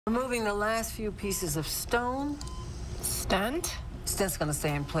Removing the last few pieces of stone. Stent? Stent's gonna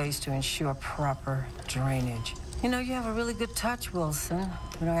stay in place to ensure proper drainage. You know, you have a really good touch, Wilson.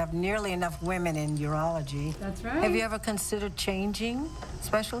 We don't have nearly enough women in urology. That's right. Have you ever considered changing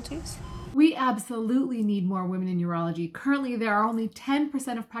specialties? We absolutely need more women in urology. Currently, there are only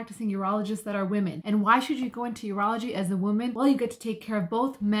 10% of practicing urologists that are women. And why should you go into urology as a woman? Well, you get to take care of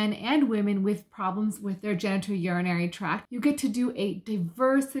both men and women with problems with their genitourinary tract. You get to do a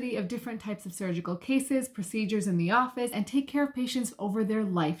diversity of different types of surgical cases, procedures in the office, and take care of patients over their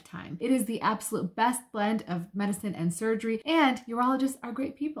lifetime. It is the absolute best blend of medicine and surgery, and urologists are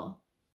great people.